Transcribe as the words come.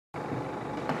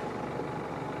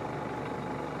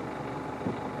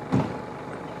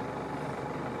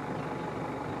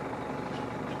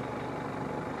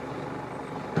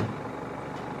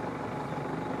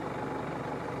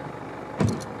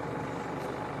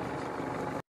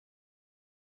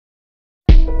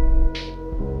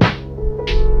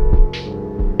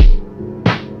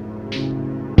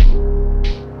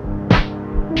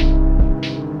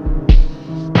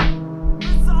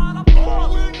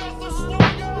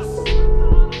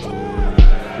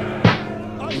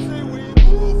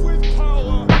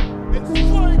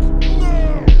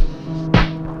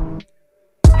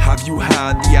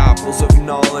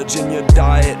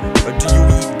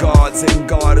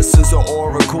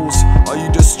animals? Are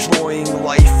you destroying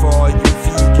life, or are you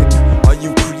vegan? Are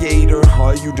you creator,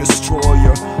 are you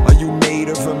destroyer? Are you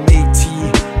native or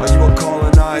Métis? Are you a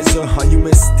colonizer? Are you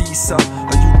mestiza?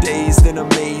 Are you dazed and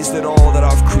amazed at all that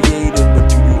I've created, but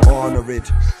do you honor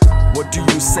it? What do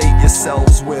you sate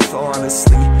yourselves with,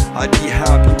 honestly? I'd be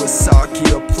happy with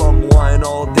sake or plum wine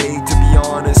all day, to be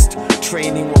honest.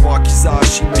 Training with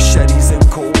wakizashi, machetes and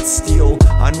cold steel.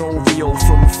 I know real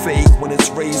from fake when it's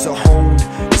razor honed.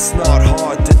 It's not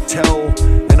hard to tell.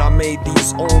 And I made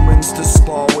these omens to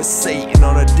spar with Satan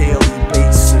on a daily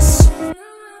basis.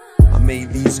 I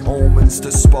made these omens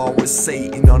to spar with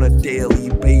Satan on a daily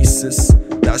basis.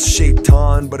 That's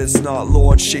Shaitan, but it's not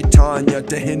Lord Chaitanya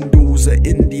to Hindus or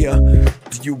India.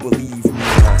 Do you believe me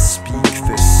when I speak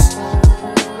this?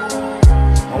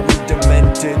 Are we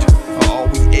demented, or are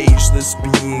we ageless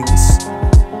beings?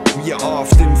 We are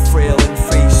often frail and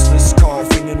faceless,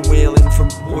 coughing and wailing from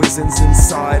poisons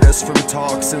inside us, from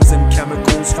toxins and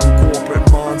chemicals from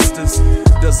corporate monsters.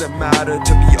 Does it matter,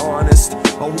 to be honest?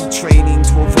 Are we training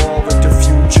to evolve into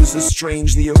futures of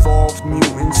strangely evolved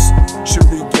mutants? Should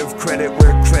we give credit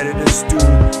where credit is due?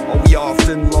 Are we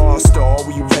often lost, or are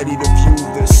we ready to view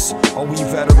this? Are we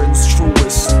veterans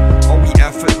truest? Are we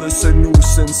effortless or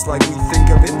nuisance? Like we think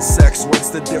of insects, what's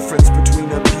the difference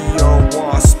between a bee or a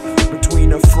wasp?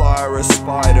 Between a fly or a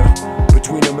spider?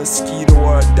 Between a mosquito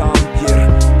or a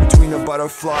dampir? Between a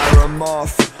butterfly or a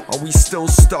moth? Are we still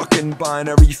stuck in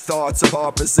binary thoughts of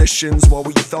oppositions, while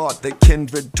we thought that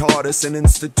kindred taught us in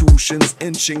institutions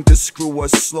inching to screw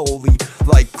us slowly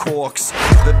like corks?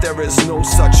 That there is no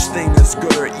such thing as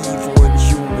good or evil in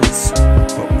humans.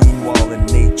 But meanwhile in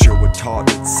nature we're taught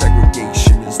that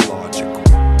segregation is logical.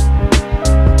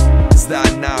 Is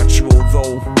that natural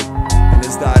though? And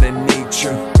is that in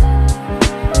nature?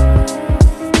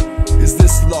 Is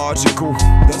this logical?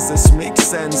 Does this make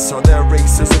sense? Are there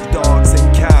races of dogs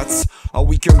and cats? Are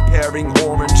we comparing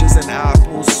oranges and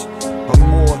apples? Or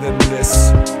more than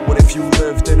this? What if you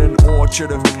lived in an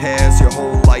orchard of pears your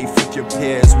whole life with your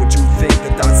peers? Would you think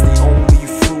that that's the only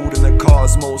fruit in the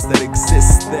cosmos that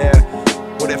exists there?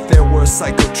 What if they were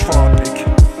psychotropic?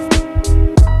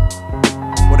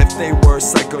 What if they were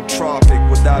psychotropic?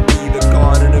 Would that be the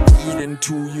Garden of Eden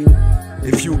to you?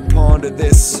 If you ponder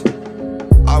this,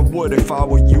 I would if I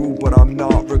were you, but I'm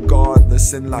not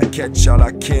regardless. In la quecha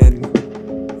la kin,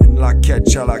 in la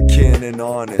quecha la kin, and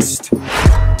honest.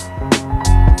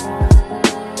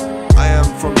 I am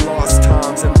from lost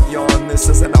times and beyond this,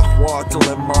 as an Nahuatl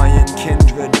and Mayan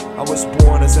kindred. I was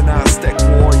born as an Aztec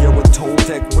warrior with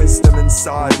Toltec wisdom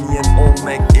inside me and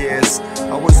Olmec ears.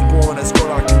 I was born as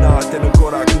Goraknath and a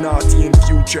Goraknati in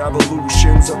future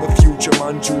evolutions of a future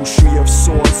Manjushri of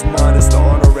sorts, minus the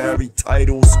honorary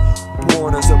titles.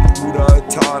 Born as a Buddha, a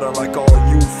Tata, like all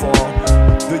youth are.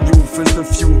 The youth is the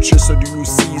future, so do you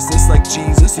seize this like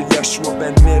Jesus or Yeshua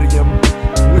ben Miriam?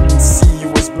 Wouldn't see you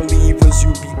as believers,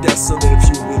 you'd be desolate if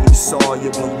you really saw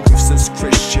your beliefs as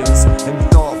Christians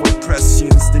and thought were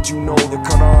prescience. Did you know the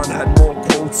Quran had more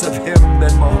quotes of him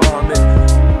than Muhammad?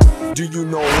 Do you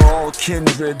know we're all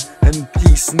kindred, and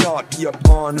peace not be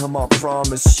upon him, I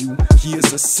promise you. He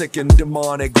is a sick and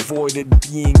demonic voided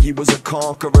being. He was a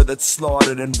conqueror that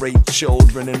slaughtered and raped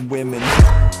children and women.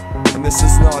 And this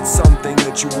is not something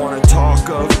that you want to talk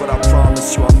of, but I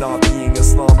promise you I'm not being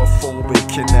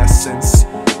Islamophobic in essence.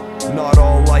 Not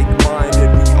all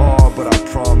like-minded we are, but I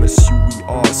promise you we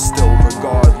are still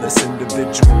regardless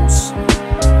individuals.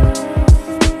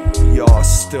 We are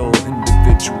still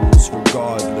individuals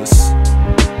regardless.